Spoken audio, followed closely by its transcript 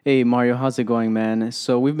Hey Mario, how's it going, man?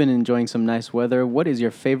 So we've been enjoying some nice weather. What is your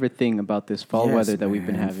favorite thing about this fall Yes, weather that we've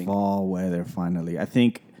been man. having? Fall weather, finally. I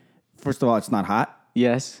think, first of all, it's not hot.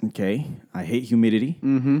 Yes. Okay. I hate humidity.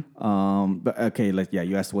 But okay,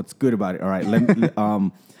 you asked what's good about it. All right.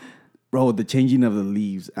 Bro, the changing of the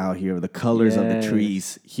leaves out here, the colors of the Yes.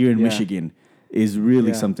 trees here in Yeah. Michigan is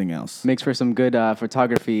really Yeah. something else. Makes for some good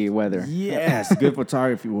photography weather. Yes, good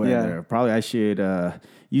photography weather. Probably I should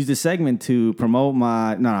use this segment to promote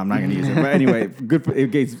my. No, I'm not going to use it. But anyway, good.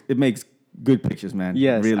 It makes good pictures, man.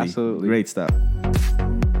 Yes, Really absolutely. great stuff.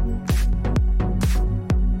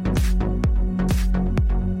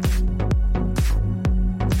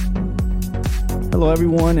 Hello,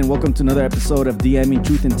 everyone, and welcome to another episode of DMing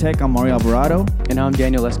Truth and Tech. I'm Mario Alvarado, And I'm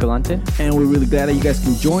Daniel Escalante. and we're really glad that you guys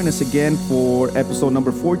can join us again for episode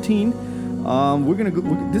number 14. This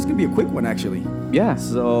is gonna be a quick one, actually. Yeah.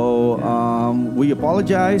 So we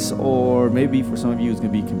apologize, or maybe for some of you it's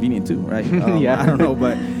gonna be convenient too, right? Yeah. I don't know,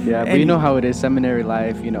 but Yeah, but you know how it is, seminary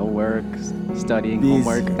life, work, studying,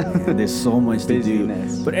 homework. There's so much to do.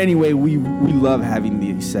 Busyness. But anyway, we love having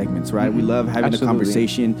these segments, right? We love having Absolutely. a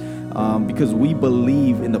conversation because we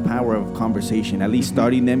believe in the power of conversation, at least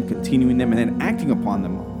starting them, continuing them, and then acting upon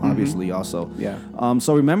them, obviously, also. Yeah.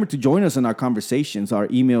 So remember to join us in our conversations. Our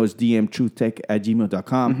email is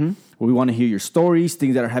dmtruthtech@gmail.com, where we want to hear your stories,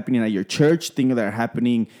 things that are happening at your church, things that are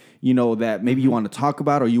happening that maybe you want to talk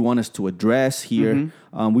about or you want us to address here.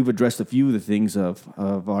 We've addressed a few of the things of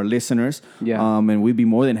our listeners. Yeah. And we'd be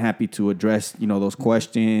more than happy to address, those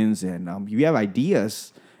questions. And if you have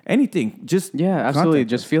ideas, anything, just Yeah, absolutely. contact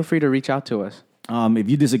Just feel free to reach out to us. if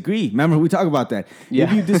you disagree, remember we talk about that. Yeah.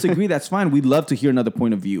 If you disagree, that's fine. We'd love to hear another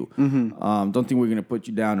point of view. Don't think we're going to put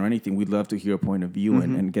you down or anything. We'd love to hear a point of view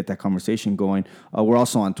and get that conversation going. We're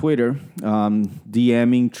also on Twitter,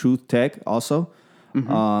 DMing Truth Tech also.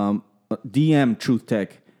 DM Truth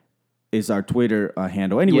Tech is our Twitter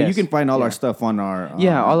handle. Anyway, you Yes. can find all Yeah. our stuff on our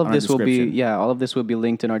All of on our this will be description. all of this will be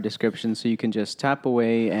linked in our description, so you can just tap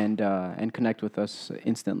away and connect with us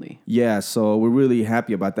instantly. Yeah, so we're really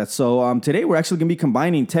happy about that. So today we're actually going to be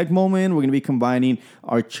combining Tech Moment. We're going to be combining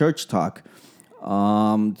our church talk.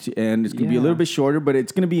 And it's going to be a Yeah. little bit shorter, but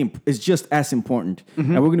it's just as important. And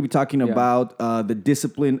we're going to be talking about the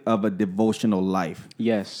discipline of a devotional life.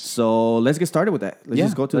 Yes. So let's get started with that. Let's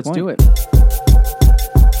just go to let's the point. do it.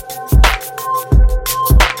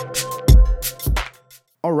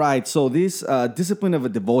 All right, so this discipline of a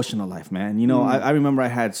devotional life, man. I remember I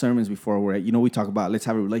had sermons before where we talk about let's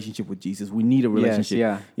have a relationship with Jesus. We need a relationship,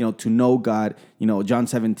 yeah. to know God. John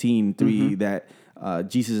 17:3 that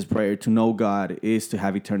Jesus' prayer to know God is to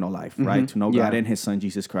have eternal life, right? To know God Yeah. and His Son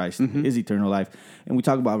Jesus Christ is eternal life, and we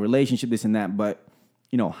talk about relationship, this and that, but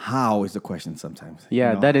how is the question sometimes?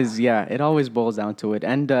 Yeah, that is. Yeah, it always boils down to it,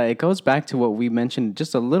 and it goes back to what we mentioned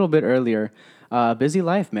just a little bit earlier. Busy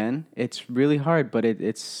life, man. It's really hard, but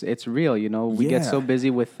it's real. We get so Yeah. busy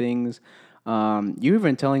with things. You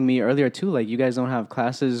even telling me earlier too, like you guys don't have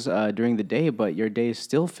classes during the day, but your day is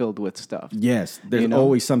still filled with stuff. Yes, there's You know?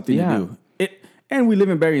 always something Yeah. to do. And we live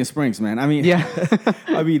in Berrien Springs, man. I mean, Yeah.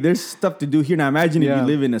 I mean, there's stuff to do here. Now, imagine if Yeah.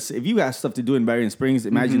 you live if you have stuff to do in Berrien Springs,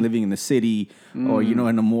 imagine living in the city or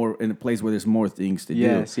in a place where there's more things to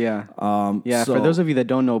Yes, do. yeah. Yeah. For those of you that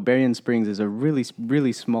don't know, Berrien Springs is a really,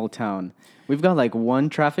 really small town. We've got like one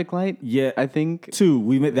traffic light. Yeah, I think. two.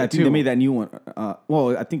 We made that. Two. They made that new one.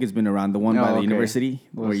 Well, I think it's been around the one by the okay. university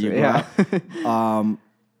where you go Yeah. out.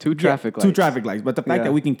 Two traffic lights. Two traffic lights. But the fact Yeah.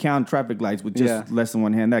 that we can count traffic lights with just Yeah. less than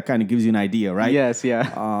one hand, that kind of gives you an idea, right? Yes,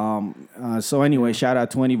 yeah. So anyway, shout out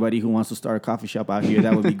to anybody who wants to start a coffee shop out here.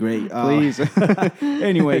 That would be great. Please.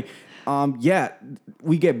 Anyway,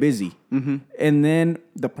 we get busy, and then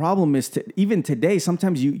the problem is even today.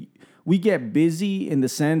 Sometimes we get busy in the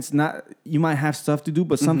sense not you might have stuff to do,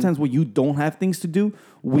 but sometimes when you don't have things to do,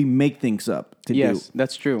 we make things up to do. Yes,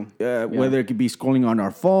 that's true. Whether it could be scrolling on our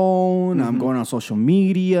phone, going on social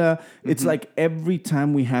media. It's like every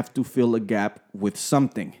time we have to fill a gap with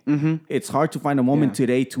something. It's hard to find a moment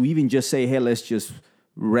today to even just say, hey, let's just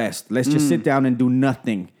rest. Let's just sit down and do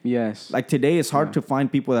nothing. Yes. Like today, it's hard to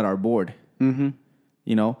find people that are bored.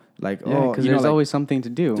 Like, Because there's always something to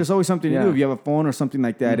do. there's always something to Yeah. do if you have a phone or something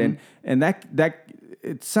like that. And that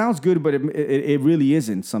it sounds good, but it really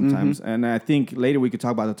isn't sometimes. And I think later we could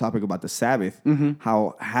talk about the topic about the Sabbath,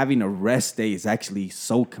 how having a rest day is actually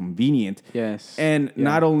so convenient. Yes. And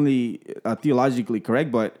not only theologically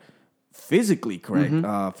correct, but physically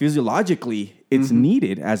correct. Physiologically, it's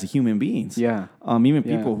needed as a human beings. Yeah. Even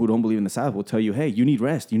people who don't believe in the Sabbath will tell you, hey, you need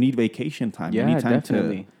rest. You need vacation time. You Yeah, need time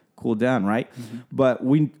definitely. to cool down, right? But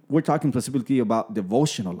we're talking specifically about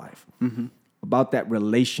devotional life, about that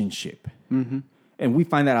relationship. and we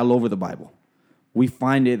find that all over the Bible. We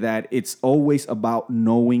find it that it's always about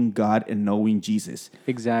knowing God and knowing Jesus.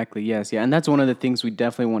 Exactly. Yes. Yeah. And that's one of the things we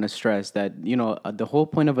definitely want to stress, that, the whole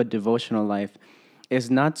point of a devotional life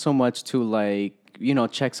is not so much to, like,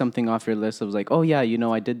 check something off your list of, like, oh yeah,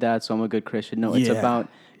 I did that, so I'm a good Christian. No, it's Yeah. about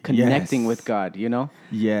connecting Yes. with God,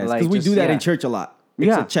 Yes, Like, because we just- do that yeah. in church a lot. It's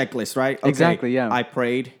Yeah. a checklist, right? Okay, Exactly, yeah. I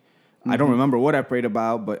prayed. I don't remember what I prayed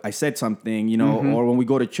about, but I said something, or when we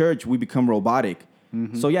go to church, we become robotic.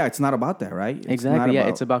 So yeah, it's not about that, right? It's not Exactly. Yeah, about-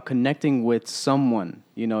 it's about connecting with someone.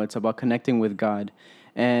 It's about connecting with God,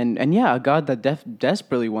 and yeah, a God that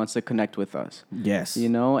desperately wants to connect with us. Yes.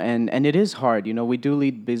 And it is hard. We do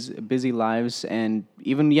lead busy lives, and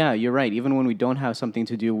even, yeah, you're right. Even when we don't have something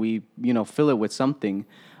to do, we fill it with something.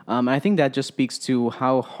 And I think that just speaks to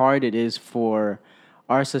how hard it is for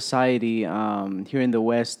our society here in the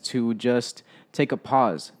West to just take a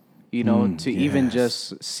pause. To even yes.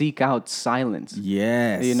 just seek out silence.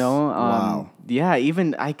 Yes. Wow. Wow. Yeah,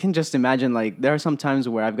 even I can just imagine, like, there are some times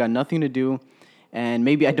where I've got nothing to do, and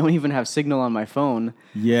maybe I don't even have signal on my phone.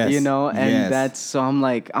 Yes, And yes. that's, so I'm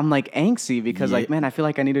like angsty because, Yeah. like, man, I feel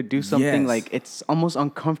like I need to do something. Yes. Like, it's almost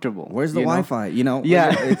uncomfortable. Where's the Wi-Fi?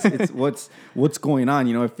 Yeah. it's what's going on.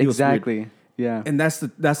 It feels weird. Exactly. Yeah. And that's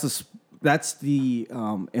the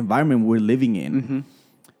environment we're living in. Mm-hmm.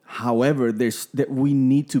 However, we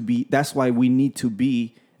need to be. That's why we need to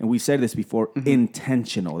be, and we said this before,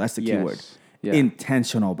 intentional. That's the key Yes. word. Yeah.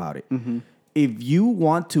 Intentional about it. If you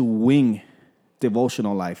want to wing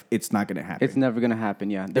devotional life, it's not going to happen. It's never gonna happen.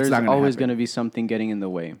 Yeah. There's not gonna always happen. gonna be something getting in the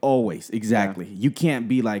way. Always, exactly. You can't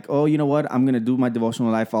be like, oh, you know what? I'm gonna do my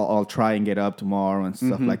devotional life. I'll try and get up tomorrow and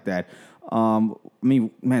stuff like that. I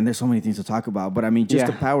mean, man, there's so many things to talk about. But I mean, just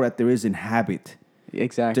Yeah. the power that there is in habit.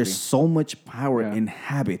 Exactly. There's so much power Yeah. in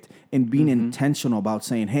habit and being intentional about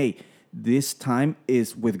saying, hey, this time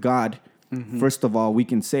is with God. First of all, we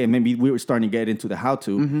can say, and maybe we were starting to get into the how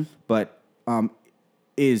to, but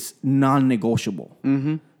is non-negotiable.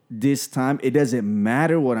 This time, it doesn't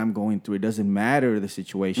matter what I'm going through. It doesn't matter the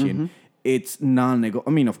situation. It's non-negotiable.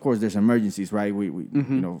 I mean, of course, there's emergencies, right? We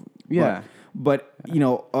Yeah. But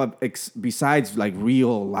besides like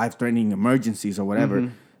real life-threatening emergencies or whatever,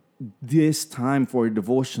 this time for a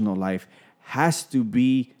devotional life has to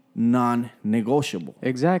be non-negotiable.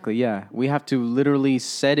 Exactly, yeah. We have to literally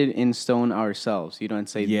set it in stone ourselves, and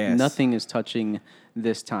say Yes. nothing is touching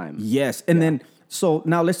this time. Yes. And then, so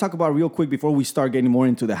now let's talk about real quick before we start getting more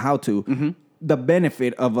into the how to, the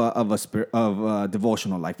benefit of a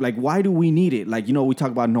devotional life. Like, why do we need it? Like, we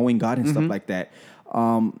talk about knowing God and stuff like that.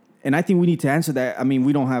 And I think we need to answer that. I mean,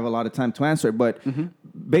 we don't have a lot of time to answer it, but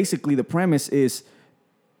basically the premise is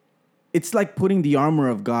it's like putting the armor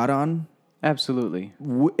of God on Absolutely.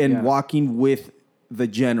 and Yeah. walking with the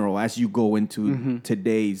general as you go into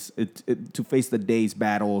today's to face the day's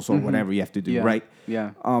battles or whatever you have to do, Yeah. right?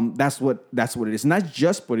 Yeah. That's what it is. Not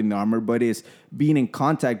just putting the armor, but is being in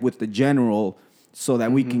contact with the general so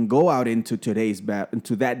that we can go out into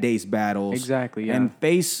into that day's battles. Exactly, yeah. And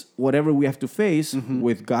face whatever we have to face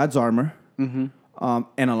with God's armor.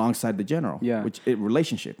 And alongside the general, Yeah.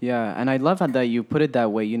 Relationship. Yeah, and I love how that you put it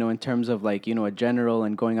that way, in terms of, like, a general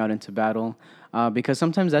and going out into battle, because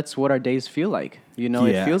sometimes that's what our days feel like. It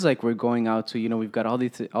Yeah. feels like we're going out to, we've got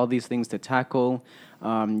all these things to tackle.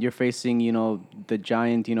 You're facing, the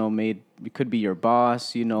giant, it could be your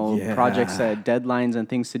boss, projects, deadlines and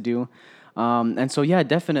things to do. And so, yeah,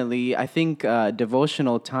 definitely, I think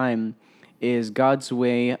devotional time is God's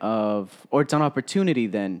way of, or it's an opportunity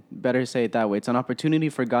then, better say it that way. It's an opportunity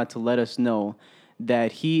for God to let us know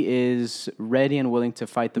that He is ready and willing to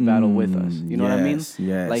fight the battle with us. You know what I mean?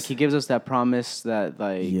 Yes. Like, He gives us that promise that,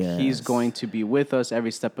 like, He's Yes. going to be with us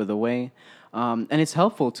every step of the way. And it's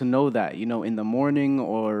helpful to know that, in the morning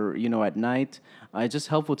or, at night. It's just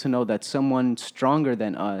helpful to know that someone stronger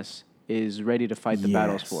than us is ready to fight the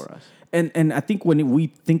battles Yes. for us. And I think when we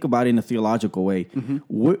think about it in a theological way,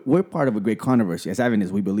 we're part of a great controversy. As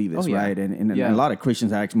Adventists, we believe this, Oh, yeah. right? And Yeah. a lot of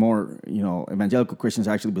Christians are actually more, evangelical Christians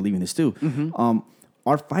are actually believing this too.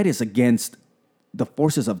 Our fight is against the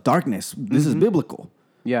forces of darkness. This is biblical.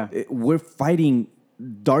 Yeah. We're fighting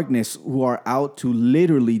darkness who are out to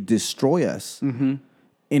literally destroy us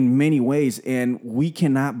in many ways, and we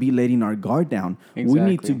cannot be letting our guard down. We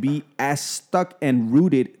need to Exactly. be as stuck and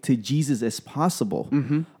rooted to Jesus as possible.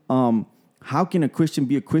 How can a Christian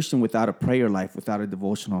be a Christian without a prayer life, without a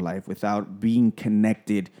devotional life, without being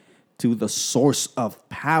connected to the source of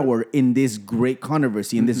power in this great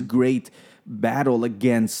controversy, in this great battle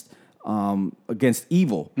against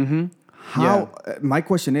evil? How? My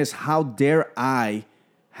question is, how dare I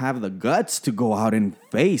have the guts to go out and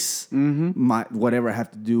face my whatever I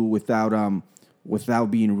have to do without without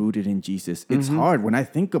being rooted in Jesus. It's hard.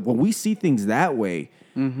 When we see things that way,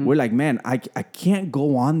 we're like, man, I can't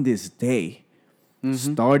go on this day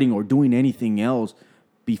starting or doing anything else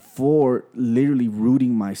before literally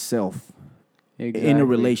rooting myself in a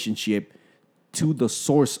relationship to the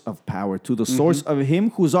source of power, to the source of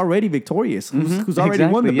him who's already victorious, who's already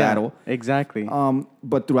won the battle. Exactly.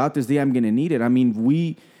 But throughout this day, I'm going to need it. I mean,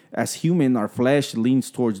 we as human, our flesh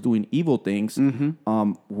leans towards doing evil things.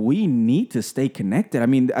 We need to stay connected. I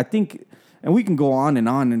mean, I think, and we can go on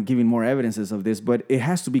and giving more evidences of this, but it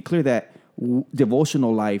has to be clear that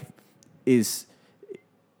devotional life is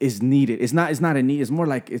needed. It's not a need. It's more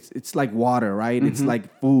like it's like water, right? It's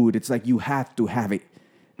like food. It's like you have to have it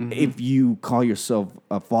if you call yourself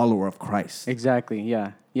a follower of Christ. Exactly.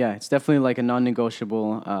 Yeah. Yeah. It's definitely like a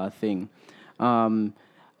non-negotiable thing. I'm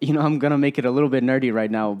gonna make it a little bit nerdy right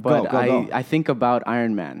now, but I think about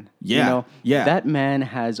Iron Man. Yeah. That man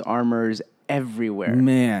has armors everywhere.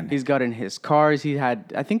 Man, he's got in his cars.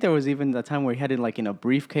 I think there was even the time where he had it like in a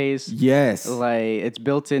briefcase. Yes, like it's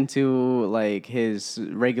built into like his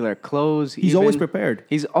regular clothes. He's always prepared.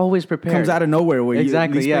 He's always prepared. Comes out of nowhere where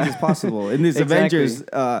exactly you least as possible. In this Avengers,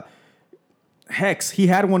 Hex, he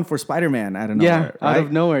had one for Spider-Man out of nowhere. Yeah, out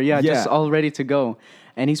of nowhere. Yeah, just all ready to go.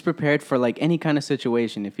 And he's prepared for like any kind of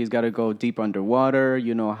situation. If he's got to go deep underwater,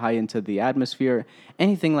 high into the atmosphere,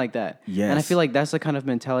 anything like that. Yes. And I feel like that's the kind of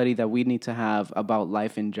mentality that we need to have about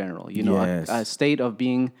life in general. A state of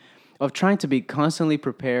trying to be constantly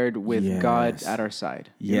prepared with God at our side.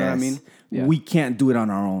 You know what I mean? Yeah. We can't do it on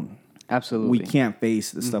our own. Absolutely. We can't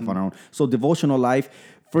face the stuff on our own. So devotional life,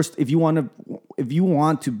 first, if you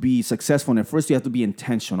want to be successful in it, first you have to be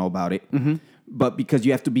intentional about it. But because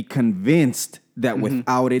you have to be convinced that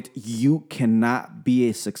without it, you cannot be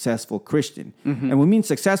a successful Christian. And we mean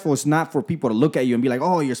successful, it's not for people to look at you and be like,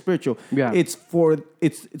 oh, you're spiritual. Yeah. It's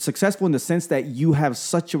successful in the sense that you have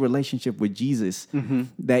such a relationship with Jesus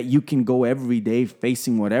that you can go every day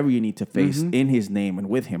facing whatever you need to face in his name and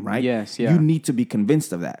with him, right? Yes, yeah. You need to be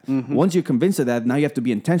convinced of that. Once you're convinced of that, now you have to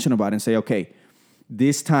be intentional about it and say, okay,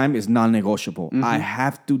 this time is non-negotiable. I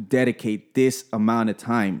have to dedicate this amount of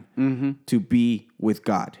time to be with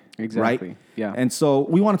God. Exactly. Right? Yeah. And so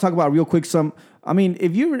we want to talk about real quick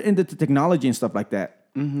if you're into technology and stuff like that,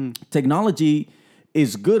 technology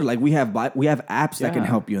is good. Like we have apps that can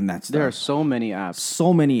help you in that stuff. There are so many apps.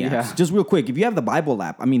 So many apps. Yeah. Just real quick, if you have the Bible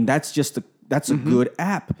app, that's a good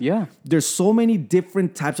app. Yeah. There's so many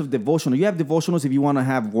different types of devotional. You have devotionals if you want to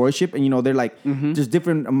have worship, and they're like just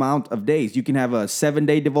different amount of days. You can have a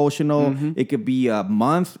 7-day devotional. It could be a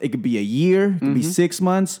month. It could be a year. It could be 6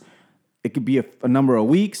 months. It could be a number of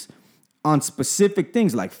weeks on specific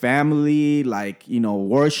things like family, like,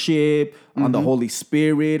 worship, on the Holy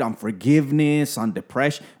Spirit, on forgiveness, on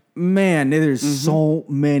depression. Man, there's so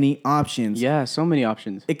many options. Yeah, so many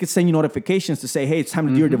options. It could send you notifications to say, hey, it's time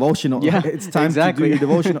to do your devotional. Yeah, it's time to do your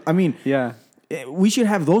devotional. I mean, yeah. We should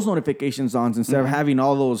have those notifications on instead of having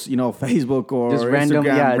all those, Facebook or just random,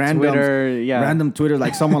 Instagram, Twitter, random Twitter,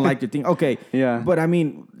 like someone liked your thing. Okay. Yeah. But I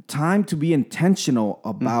mean, time to be intentional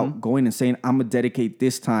about going and saying, I'm going to dedicate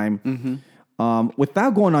this time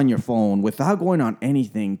without going on your phone, without going on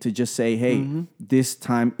anything, to just say, hey, this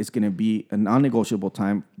time is going to be a non-negotiable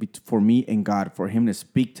time for me and God, for him to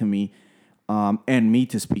speak to me and me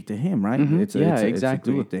to speak to him, right? Exactly. It's a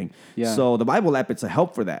dual thing. Yeah. So the Bible app, it's a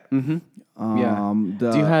help for that. Do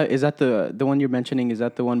you have? Is that the one you're mentioning? Is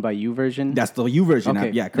that the one by YouVersion? That's the YouVersion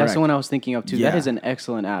app. Yeah, correct. That's the one I was thinking of too. Yeah. That is an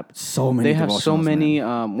excellent app. So many. They have so many.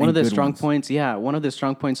 One of the strong ones. points. Yeah, one of the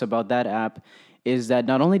strong points about that app is that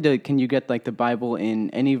not only can you get like the Bible in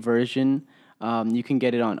any version, you can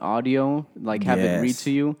get it on audio, like have it read to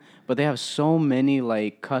you. But they have so many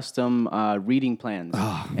like custom reading plans,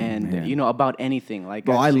 about anything. Like,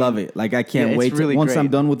 bro, I love it. Like I can't wait. Really once great. I'm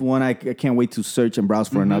done with one, I can't wait to search and browse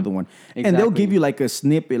for another one. Exactly. And they'll give you like a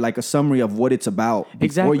snippet, like a summary of what it's about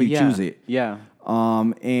before you choose it. Yeah.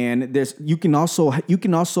 And you can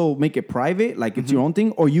also make it private, like it's your own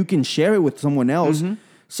thing, or you can share it with someone else.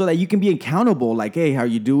 So that you can be accountable, like, hey, how are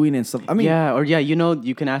you doing and stuff. I mean,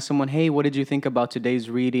 you can ask someone, hey, what did you think about today's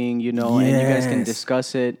reading? And you guys can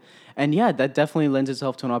discuss it. And yeah, that definitely lends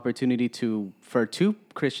itself to an opportunity for two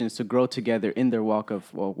Christians to grow together in their walk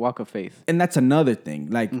of faith. And that's another thing.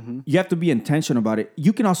 Like, you have to be intentional about it.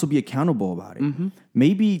 You can also be accountable about it.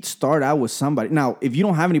 Maybe start out with somebody. Now, if you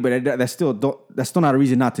don't have anybody, that's still not a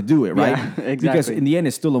reason not to do it, right? Yeah, exactly. Because in the end,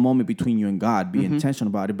 it's still a moment between you and God. Be intentional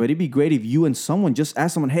about it. But it'd be great if you and someone just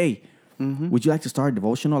ask someone, hey, would you like to start a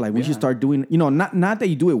devotional? Like, we should start doing, not that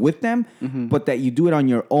you do it with them, but that you do it on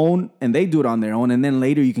your own and they do it on their own. And then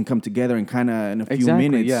later you can come together and kind of in a few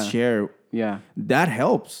minutes share Yeah. That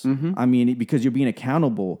helps. I mean, because you're being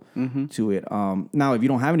accountable to it. Now, if you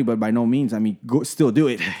don't have anybody, by no means, I mean, go, still do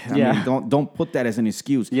it. I mean, don't put that as an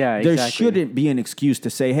excuse. Yeah, there exactly. shouldn't be an excuse to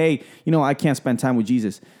say, hey, you know, I can't spend time with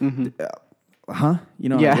Jesus. You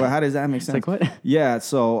know, Yeah. well, how does that make sense? Like what? Yeah,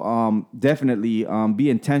 so definitely be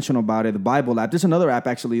intentional about it. The Bible app. There's another app,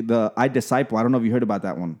 actually, the iDisciple. I don't know if you heard about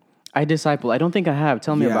that one. iDisciple. I don't think I have.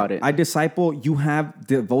 Tell me about it. iDisciple, you have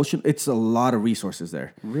devotion. It's a lot of resources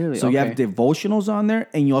there. Really? So you have Okay. devotionals on there,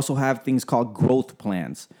 and you also have things called growth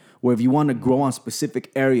plans, where if you want to grow on specific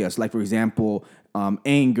areas, like, for example,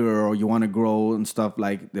 anger, or you want to grow in stuff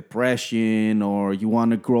like depression, or you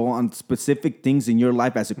want to grow on specific things in your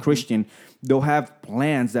life as a Christian, they'll have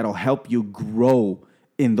plans that'll help you grow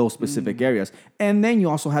in those specific areas. And then you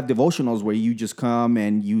also have devotionals where you just come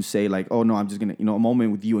and you say like, oh no, I'm just going to, you know, a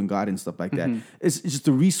moment with you and God and stuff like that. It's just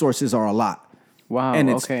the resources are a lot. Wow.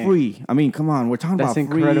 And it's okay. free. I mean, come on, we're talking That's about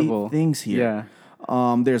incredible. free things here.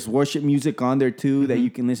 Yeah. There's worship music on there too that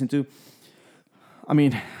you can listen to. I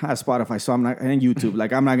mean, I have Spotify, so I'm not, and YouTube.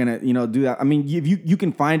 Like, I'm not gonna, you know, do that. I mean, if you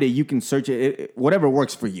can find it, you can search it, whatever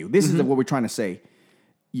works for you. This is what we're trying to say.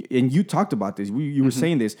 And you talked about this. You were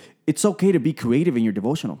saying this. It's okay to be creative in your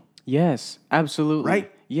devotional. Yes, absolutely.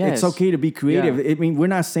 Right? Yes. It's okay to be creative. Yeah. I mean, we're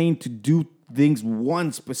not saying to do things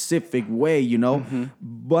one specific way, you know,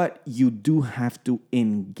 but you do have to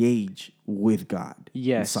engage with God.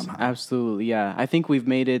 Yes, somehow. absolutely. Yeah. I think we've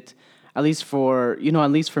made it, at least for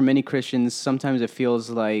many Christians, sometimes it feels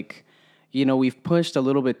like, you know, we've pushed a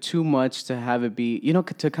little bit too much to have it be, you know,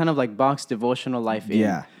 to kind of like box devotional life in.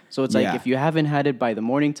 Yeah. So it's like, Yeah. if you haven't had it by the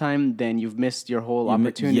morning time, then you've missed your whole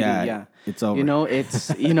opportunity. yeah, it's over. You know, it's,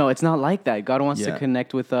 it's not like that. God wants to Yeah.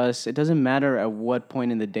 connect with us. It doesn't matter at what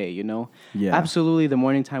point in the day, you know? Yeah. Absolutely. The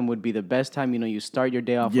morning time would be the best time. You know, you start your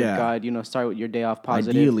day off with Yeah. God, start your day off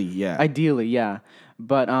positive. Ideally, yeah.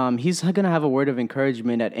 But he's going to have a word of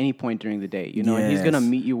encouragement at any point during the day, you know, and he's going to Yes.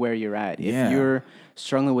 meet you where you're at. Yeah. If you're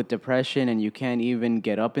struggling with depression and you can't even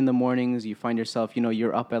get up in the mornings, you find yourself,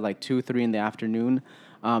 you're up at like 2, 3 in the afternoon,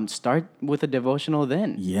 start with a devotional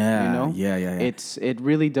then. Yeah, yeah. It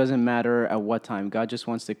really doesn't matter at what time. God just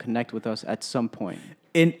wants to connect with us at some point.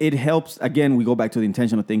 And it helps, again, we go back to the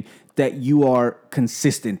intentional thing, that you are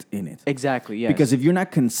consistent in it. Exactly, yes. Because if you're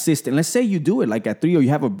not consistent, let's say you do it like at 3 or you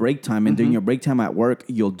have a break time, and during your break time at work,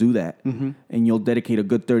 you'll do that. And you'll dedicate a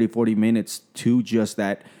good 30, 40 minutes to just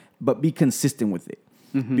that, but be consistent with it.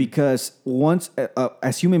 Because once,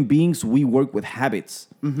 as human beings, we work with habits.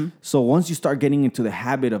 So once you start getting into the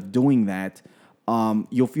habit of doing that,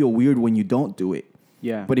 you'll feel weird when you don't do it.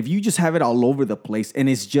 Yeah. But if you just have it all over the place and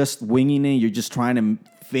it's just winging it, you're just trying to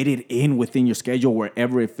fit it in within your schedule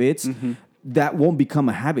wherever it fits, that won't become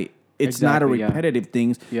a habit. It's not a Exactly, yeah. repetitive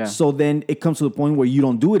thing. Yeah. So then it comes to the point where you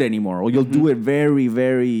don't do it anymore, or you'll do it very,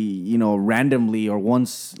 very, randomly, or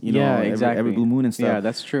once, every blue moon and stuff. Yeah,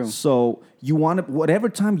 that's true. So you want to, whatever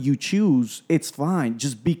time you choose, it's fine.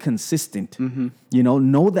 Just be consistent.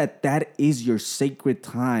 Know that is your sacred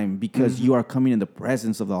time, because you are coming in the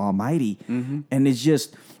presence of the Almighty. And it's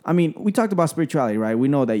just, I mean, we talked about spirituality, right? We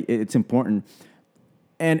know that it's important.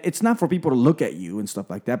 And it's not for people to look at you and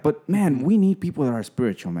stuff like that. But, man, we need people that are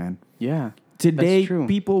spiritual, man. Yeah. Today, that's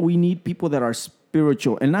true. we need people that are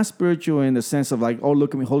spiritual. And not spiritual in the sense of like, oh,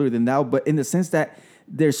 look at me, holier than thou. But in the sense that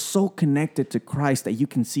they're so connected to Christ that you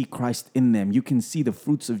can see Christ in them. You can see the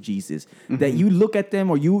fruits of Jesus. That you look at them,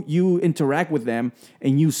 or you interact with them,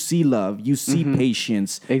 and you see love. You see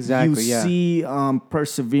patience. Exactly, You see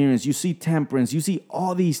perseverance. You see temperance. You see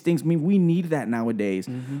all these things. I mean, we need that nowadays.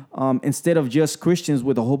 Instead of just Christians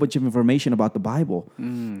with a whole bunch of information about the Bible.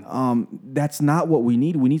 That's not what we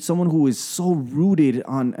need. We need someone who is so rooted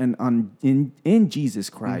in Jesus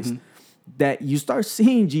Christ. That you start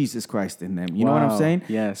seeing Jesus Christ in them. You know what I'm Wow, saying?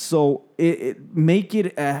 yes. So make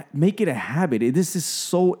it a habit. This is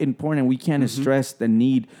so important. We can't stress the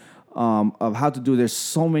need of how to do it. There's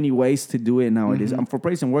so many ways to do it nowadays. For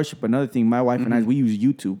praise and worship, another thing, my wife and I, we use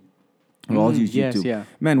YouTube. We always use yes, YouTube. yeah.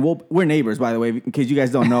 Man, we're neighbors, by the way, in case you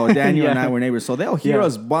guys don't know. Daniel and I were neighbors. So they'll hear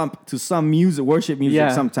us bump to some music, worship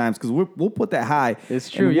music sometimes, because we'll put that high. It's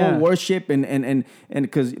true, and yeah. We'll worship, and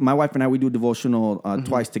because my wife and I, we do devotional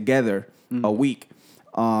twice together a week.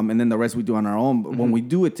 And then the rest we do on our own. But when we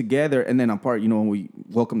do it together, and then apart, when we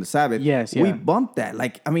welcome the Sabbath, we bump that.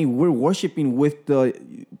 Like, I mean, we're worshiping with the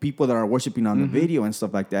people that are worshiping on the video and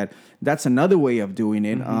stuff like that. That's another way of doing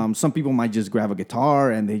it. Some people might just grab a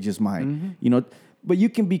guitar and they just might, but you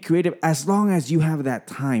can be creative as long as you have that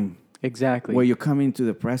time. Exactly. Where you're coming to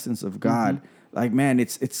the presence of God. Like, man,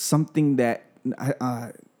 it's something that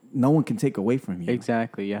no one can take away from you.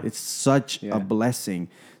 Exactly. Yeah. It's such a blessing.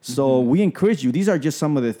 So we encourage you. These are just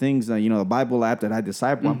some of the things that, the Bible app that I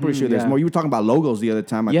disciple. I'm pretty sure there's more. You were talking about logos the other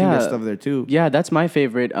time. I think there's stuff there too. Yeah, that's my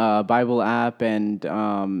favorite Bible app, and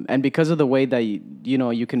because of the way that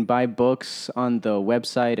you can buy books on the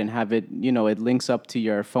website and have it, it links up to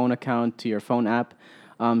your phone account, to your phone app.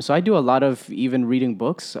 So I do a lot of even reading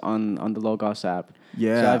books on the Logos app.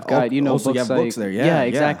 Yeah. So I've got, also books you have like, books there. Yeah,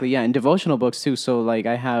 exactly. Yeah. And devotional books too. So like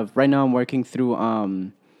right now I'm working through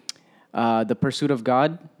The Pursuit of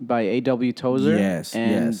God by A.W. Tozer. Yes.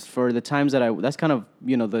 And for the times that that's kind of,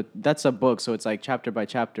 that's a book. So it's like chapter by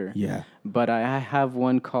chapter. Yeah. But I have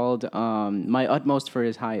one called My Utmost for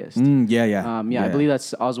His Highest. Yeah. I believe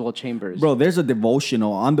that's Oswald Chambers. Bro, there's a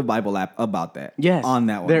devotional on the Bible app about that. Yes. On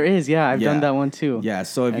that one. There is. Yeah. I've done that one too. Yeah.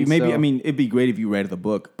 So if it'd be great if you read the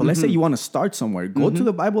book. But let's say you want to start somewhere. Go to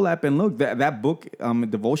the Bible app and look. That book,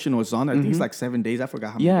 devotional is on. I think it's like 7 days. I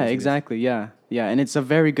forgot how many days. Yeah, exactly. Yeah. Yeah. And it's a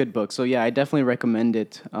very good book. So yeah, I definitely recommend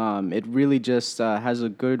it. It really just has a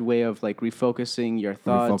good way of like refocusing your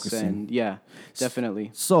thoughts. And yeah,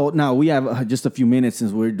 definitely. So now we have just a few minutes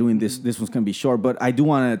since we're doing this. This one's going to be short, but I do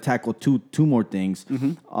want to tackle two more things.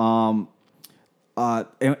 And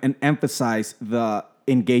emphasize the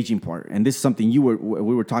engaging part. And this is something we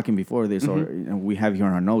were talking before this, or we have here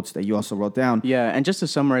in our notes that you also wrote down. Yeah, and just to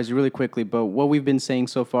summarize really quickly, but what we've been saying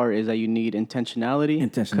so far is that you need intentionality.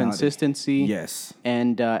 Consistency, yes,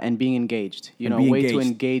 and being engaged. To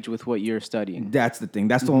engage with what you're studying. That's the thing.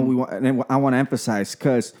 That's the one we want. And I want to emphasize,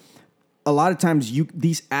 because a lot of times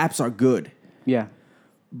these apps are good. Yeah,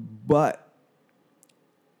 but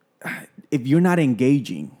if you're not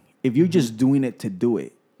engaging, if you're just doing it to do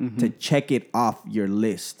it, to check it off your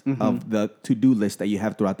list of the to-do list that you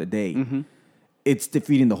have throughout the day, it's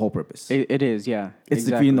defeating the whole purpose. It is, yeah. It's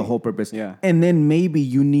defeating the whole purpose. Yeah. And then maybe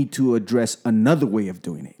you need to address another way of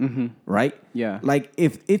doing it, right? Yeah. Like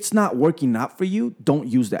if it's not working out for you, don't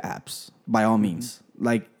use the apps by all means.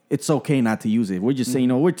 Like it's okay not to use it. We're just saying,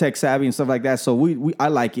 we're tech savvy and stuff like that. So I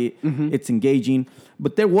like it. It's engaging.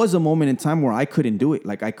 But there was a moment in time where I couldn't do it.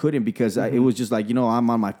 Like I couldn't because it was just like, I'm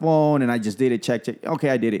on my phone and I just did it. Check. Okay,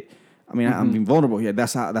 I did it. I mean, I'm being vulnerable here.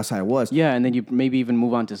 That's how it was. Yeah, and then you maybe even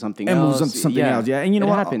move on to something else. And move on to something else. Yeah, and you know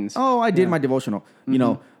what happens. Oh, I did my devotional.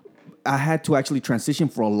 I had to actually transition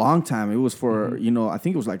for a long time. It was for, I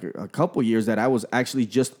think it was like a couple years that I was actually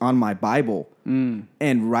just on my Bible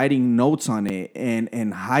and writing notes on it and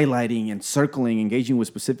highlighting and circling, engaging with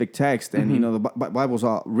specific text. And, the Bible was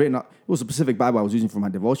all written. It was a specific Bible I was using for my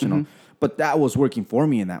devotional. But that was working for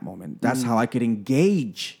me in that moment. That's how I could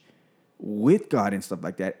engage with God and stuff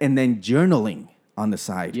like that. And then journaling on the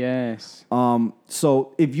side. Yes.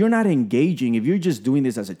 So if you're not engaging, if you're just doing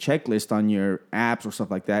this as a checklist on your apps or stuff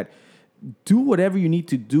like that, do whatever you need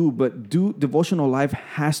to do, but devotional life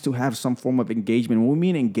has to have some form of engagement. When we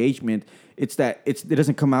mean engagement, it's that it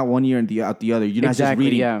doesn't come out one ear and out the other. You're not just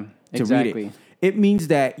reading to read it. It means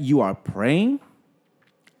that you are praying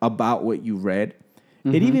about what you read.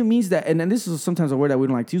 It even means that, and then this is sometimes a word that we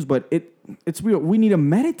don't like to use, but it's real. We need to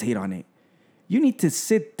meditate on it. You need to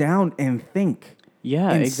sit down and think.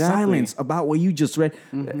 Yeah, in exactly. silence about what you just read.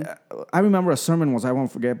 I remember a sermon I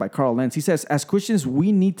won't forget, by Carl Lentz. He says, as Christians,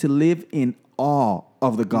 we need to live in awe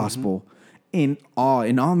of the gospel. In awe.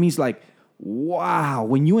 In awe means like, wow.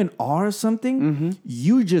 When you're in awe of something,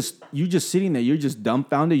 you're just sitting there. You're just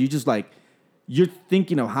dumbfounded. You're just like, you're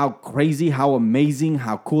thinking of how crazy, how amazing,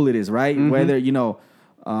 how cool it is, right? Whether,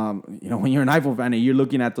 when you're an iPhone fan and you're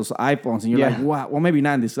looking at those iPhones and you're like, wow, well, maybe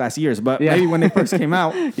not in these last years, but maybe when they first came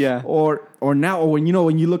out, or now, or when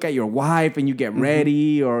you look at your wife and you get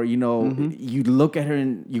ready, or you look at her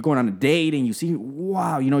and you're going on a date and you see,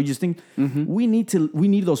 wow, you just think we need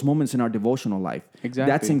those moments in our devotional life.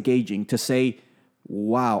 Exactly, that's engaging to say,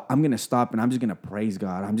 wow, I'm gonna stop and I'm just gonna praise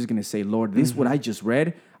God. I'm just gonna say, Lord, this is what I just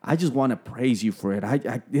read. I just want to praise you for it.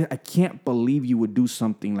 I can't believe you would do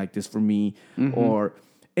something like this for me, or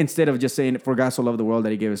instead of just saying, for God so loved the world that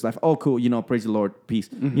he gave his life. Oh, cool. Praise the Lord. Peace.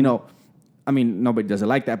 I mean, nobody does it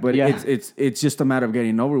like that, but it's just a matter of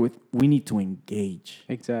getting over with. We need to engage.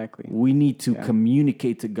 Exactly. We need to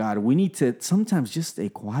communicate to God. We need to sometimes just stay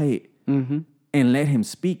quiet and let him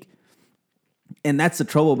speak. And that's the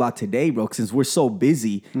trouble about today, bro. Since we're so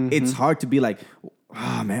busy, it's hard to be like,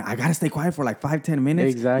 oh man, I gotta stay quiet for like 5-10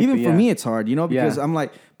 minutes. Exactly. Even for me, it's hard, because I'm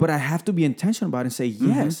like, but I have to be intentional about it and say,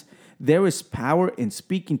 yes, there is power in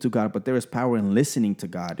speaking to God, but there is power in listening to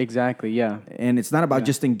God. Exactly, yeah. And it's not about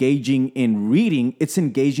just engaging in reading, it's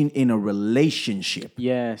engaging in a relationship.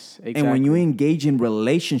 Yes, exactly. And when you engage in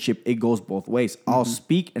relationship, it goes both ways. I'll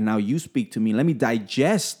speak and now you speak to me. Let me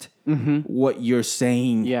digest what you're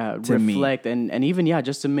saying to reflect me. And even,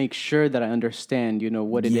 just to make sure that I understand,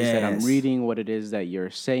 what it is that I'm reading, what it is that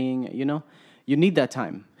you're saying, you need that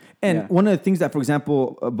time. And one of the things that, for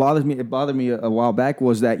example, bothered me a while back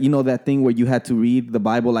was that, that thing where you had to read the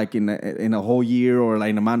Bible like in a whole year or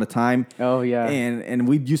like an amount of time. Oh yeah. And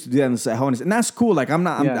we used to do that in the Sahonis. And that's cool. Like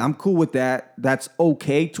I'm cool with that. That's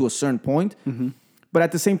okay to a certain point. But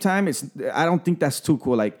at the same time, I don't think that's too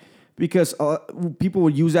cool. Like, because people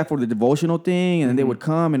would use that for the devotional thing, and then they would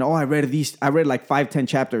come and, I read like 5-10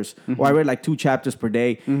 chapters, or I read like 2 chapters per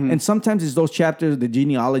day. And sometimes it's those chapters, the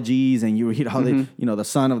genealogies, and you read how they, the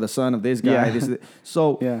son of this guy.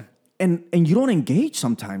 And you don't engage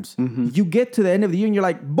sometimes. You get to the end of the year and you're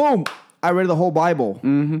like, boom, I read the whole Bible.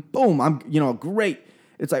 Boom, I'm, great.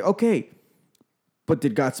 It's like, okay, but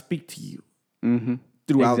did God speak to you?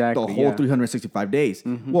 Throughout the whole 365 days.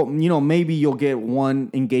 Well, maybe you'll get one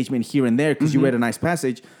engagement here and there because you read a nice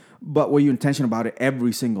passage, but were you intentional about it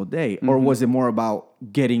every single day? Or was it more about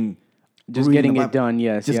getting it done?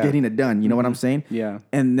 Yes. Just getting it done. You know what I'm saying? Yeah.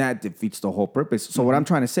 And that defeats the whole purpose. So what I'm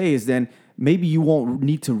trying to say is then maybe you won't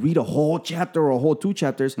need to read a whole chapter or a whole 2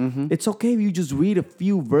 chapters. It's okay if you just read a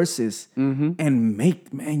few verses and you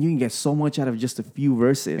can get so much out of just a few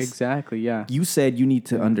verses. Exactly, yeah. You said you need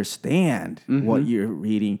to understand what you're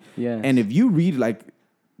reading. Yes. And if you read like,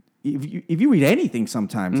 if you read anything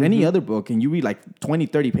sometimes, any other book, and you read like 20,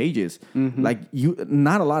 30 pages,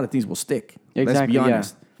 not a lot of things will stick. Exactly, let's be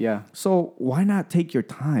honest. Yeah. So why not take your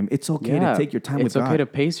time? It's okay to take your time with God. It's okay to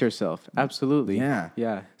pace yourself. Absolutely. Yeah.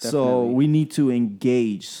 Yeah. Definitely. So we need to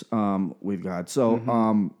engage with God.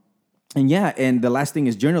 So and the last thing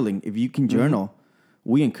is journaling. If you can journal,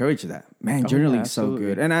 we encourage that. Man, journaling is so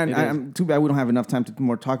good. And I'm too bad we don't have enough time to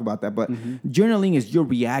more talk about that. But journaling is your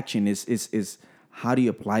reaction. Is how do you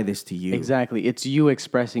apply this to you? Exactly. It's you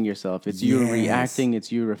expressing yourself. It's you reacting.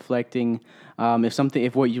 It's you reflecting.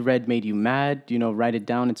 If what you read made you mad, write it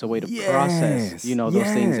down. It's a way to process, those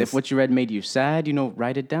things. If what you read made you sad,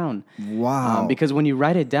 write it down. Wow. Because when you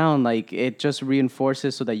write it down, like, it just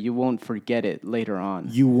reinforces so that you won't forget it later on.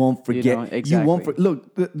 You won't forget. Exactly. You won't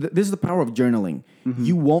look, this is the power of journaling.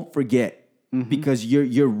 You won't forget because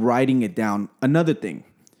you're writing it down. Another thing,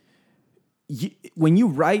 when you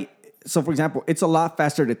write, so for example, it's a lot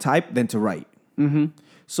faster to type than to write.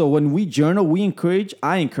 So when we journal,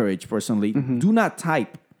 I encourage personally, do not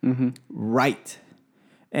type, write.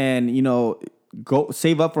 And, go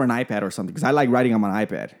save up for an iPad or something. Because I like writing on my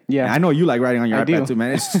iPad. Yeah. And I know you like writing on your iPad too,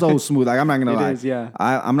 man. It's so smooth. Like, I'm not going to lie. It is, yeah.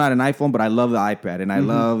 I'm not an iPhone, but I love the iPad. And I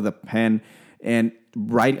love the pen. And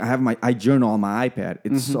I journal on my iPad.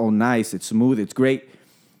 It's so nice. It's smooth. It's great.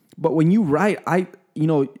 But when you write,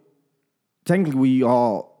 technically we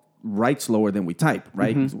all write slower than we type,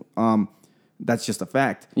 right? That's just a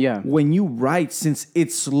fact. Yeah. When you write, since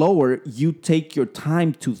it's slower, you take your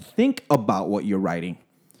time to think about what you're writing.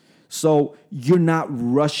 So you're not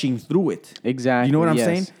rushing through it. Exactly. You know what I'm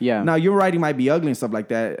saying? Yeah. Now, your writing might be ugly and stuff like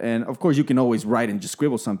that. And of course, you can always write and just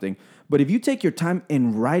scribble something. But if you take your time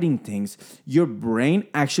in writing things, your brain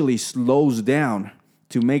actually slows down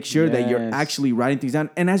to make sure that you're actually writing things down.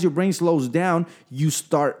 And as your brain slows down, you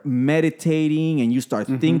start meditating and you start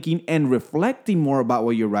thinking and reflecting more about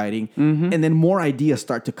what you're writing. And then more ideas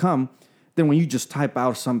start to come than when you just type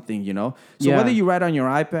out something, So whether you write on your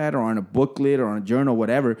iPad or on a booklet or on a journal,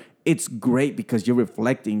 whatever, it's great because you're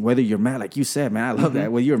reflecting, whether you're mad, like you said, man, I love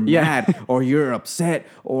that. Whether you're mad or you're upset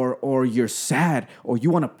or you're sad or you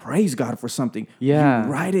want to praise God for something. You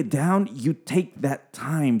write it down. You take that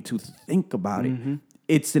time to think about it.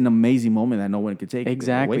 It's an amazing moment that no one can take.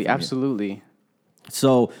 Exactly. Absolutely.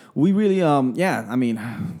 So we really,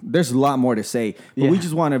 there's a lot more to say, but we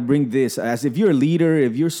just want to bring this as if you're a leader,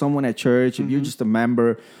 if you're someone at church, if you're just a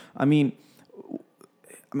member. I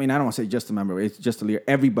don't want to say just a member. It's just a leader.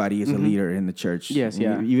 Everybody is a leader in the church. Yes,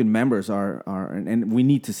 yeah. Even members are, and we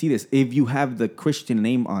need to see this. If you have the Christian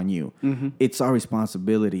name on you, it's our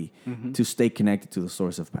responsibility to stay connected to the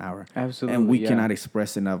source of power. Absolutely, and we cannot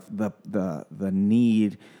express enough the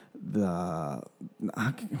need. I'm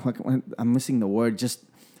missing the word. Just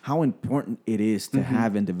how important it is to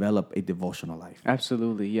have and develop a devotional life.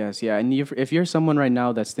 Absolutely, yes, yeah. And if you're someone right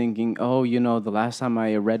now that's thinking, the last time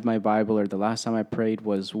I read my Bible or the last time I prayed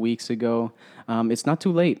was weeks ago, it's not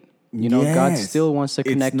too late. God still wants to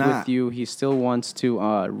connect with you. He still wants to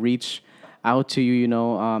reach out to you.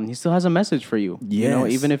 He still has a message for you.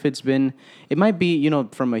 Yes. Even if it might be,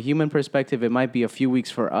 from a human perspective, it might be a few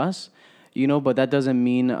weeks for us. But that doesn't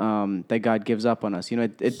mean that God gives up on us.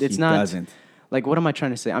 It's not. Doesn't. Like, what am I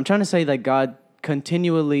trying to say? I'm trying to say that God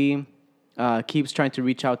continually keeps trying to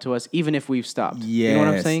reach out to us, even if we've stopped. Yes. You know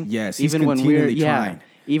what I'm saying? Yes. He's even when we're trying.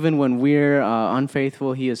 even when we're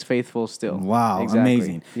unfaithful, He is faithful still. Wow, exactly.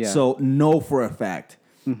 amazing. Yeah. So know for a fact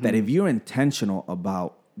that if you're intentional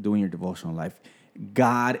about doing your devotional life,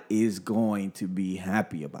 God is going to be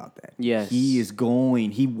happy about that. Yes. He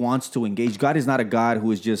wants to engage. God is not a God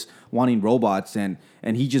who is just wanting robots and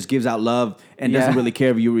he just gives out love and doesn't really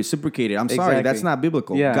care if you reciprocate it. I'm sorry, that's not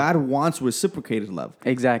biblical. Yeah. God wants reciprocated love.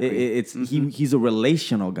 Exactly. He's a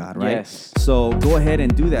relational God, right? Yes. So go ahead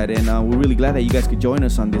and do that. And we're really glad that you guys could join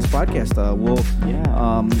us on this podcast.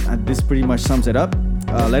 This pretty much sums it up.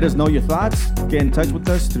 Let us know your thoughts. Get in touch with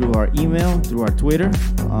us through our email, through our Twitter,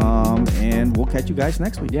 and we'll catch you guys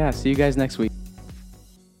next week. Yeah, see you guys next week.